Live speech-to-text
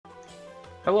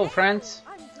Hello friends,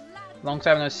 long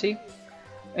time no see.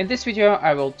 In this video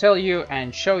I will tell you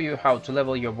and show you how to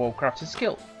level your Bowcrafting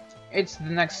skill. It's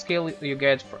the next skill you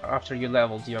get after you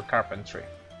leveled your carpentry.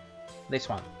 This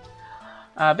one.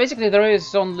 Basically there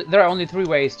are only three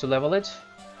ways to level it.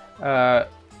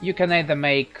 You can either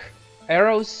make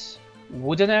arrows,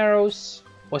 wooden arrows,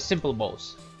 or simple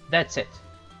bows. That's it.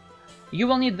 You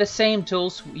will need the same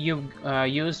tools you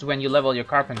used when you level your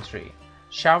carpentry.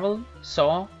 Shovel,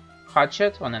 saw,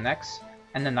 hatchet on an axe,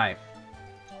 and a knife.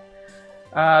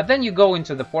 Then you go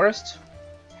into the forest.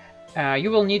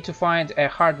 You will need to find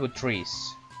hardwood trees.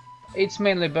 It's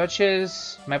mainly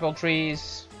birches, maple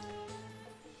trees,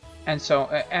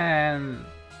 and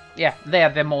yeah, they are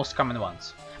the most common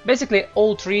ones. Basically,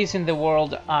 all trees in the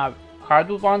world are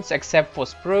hardwood ones except for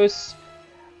spruce,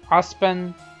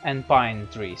 aspen, and pine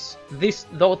trees.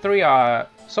 Those three are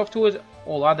softwood,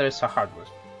 all others are hardwood.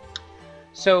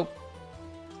 So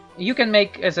you can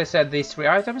make, as I said, these three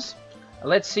items.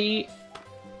 Let's see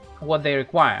what they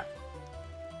require.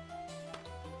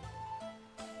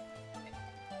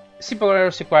 Simple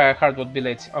arrows require hardwood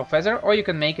billet or feather, or you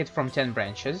can make it from 10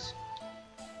 branches.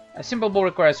 A simple bow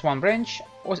requires 1 branch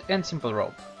and simple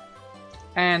rope.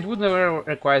 And wooden arrow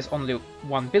requires only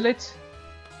 1 billet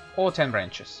or 10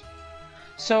 branches.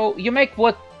 So you make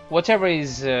whatever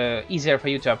is easier for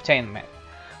you to obtain.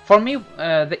 For me,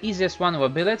 the easiest one were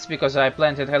billets, because I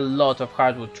planted a lot of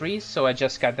hardwood trees, so I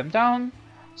just cut them down,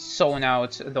 sawn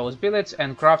out those billets,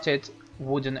 and crafted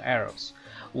wooden arrows.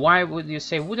 Why would you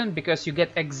say wooden? Because you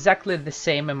get exactly the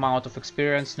same amount of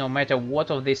experience no matter what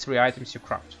of these three items you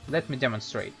craft. Let me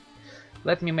demonstrate.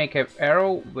 Let me make an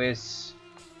arrow with,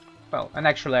 well, an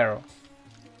actual arrow.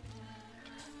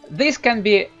 This can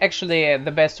be actually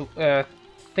the best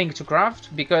thing to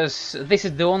craft, because this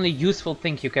is the only useful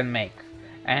thing you can make.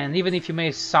 And even if you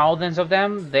make thousands of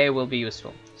them, they will be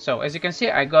useful. So as you can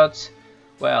see, I got,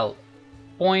 well,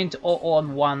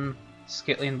 0.001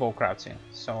 skill in bowcrafting.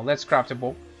 So let's craft a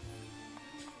bow.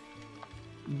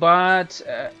 But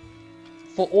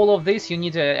for all of this you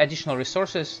need additional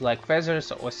resources like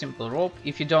feathers or simple rope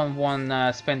if you don't want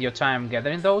to spend your time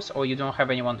gathering those, or you don't have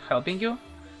anyone helping you.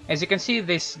 As you can see,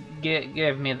 this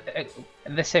gave me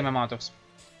the same amount of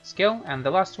skill. And the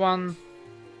last one,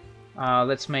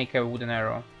 let's make a wooden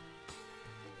arrow.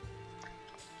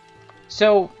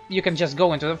 So you can just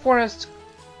go into the forest,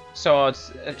 so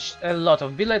it's a lot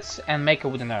of billets, and make a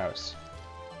wooden arrows.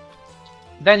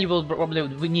 Then you will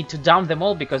probably need to dump them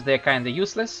all because they're kinda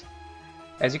useless.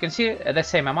 As you can see, the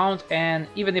same amount, and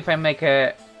even if I make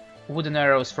wooden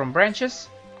arrows from branches,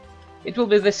 it will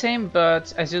be the same,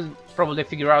 but as you probably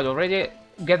figure out already,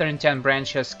 gathering 10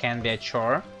 branches can be a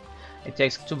chore. It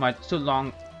takes too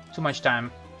much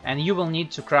time, and you will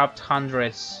need to craft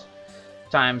hundreds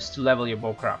times to level your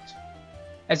bowcraft.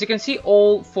 As you can see,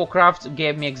 all 4 crafts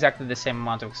gave me exactly the same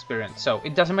amount of experience, so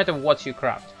it doesn't matter what you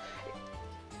craft.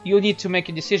 You need to make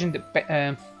a decision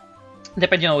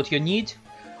depending on what you need,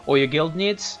 or your guild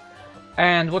needs,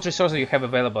 and what resources you have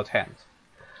available at hand.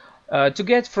 To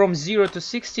get from 0 to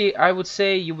 60, I would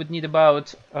say you would need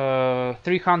about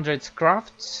 300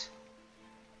 crafts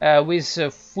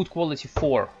with food quality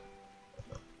 4.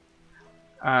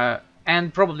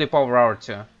 And probably power hour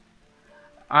too.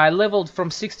 I leveled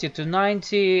from 60 to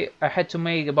 90. I had to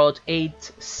make about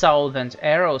 8,000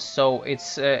 arrows, so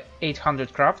it's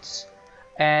 800 crafts,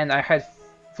 and I had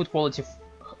food quality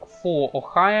 4 or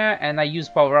higher, and I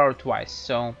used power hour twice,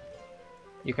 so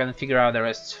you can figure out the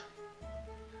rest.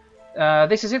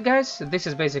 This is it, guys. This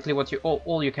is basically what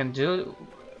all you can do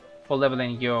for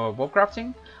leveling your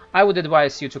bowcrafting. I would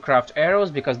advise you to craft arrows,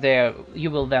 because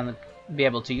you will then be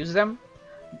able to use them,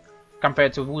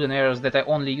 compared to wooden arrows that are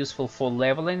only useful for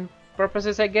leveling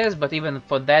purposes, I guess, but even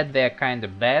for that they're kind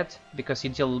of bad, because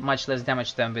you deal much less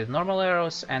damage than with normal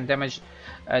arrows, and damage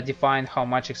define how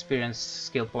much experience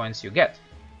skill points you get.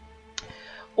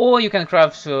 Or you can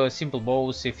craft simple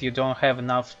bows if you don't have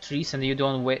enough trees and you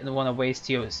don't want to waste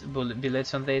your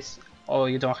billets on this,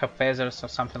 or you don't have feathers or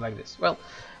something like this. Well,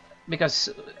 because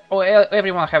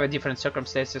everyone have a different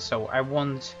circumstances, so I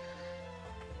won't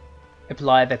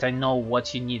apply that I know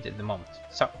what you need at the moment.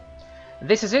 So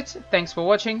this is it. Thanks for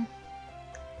watching.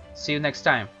 See you next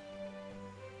time.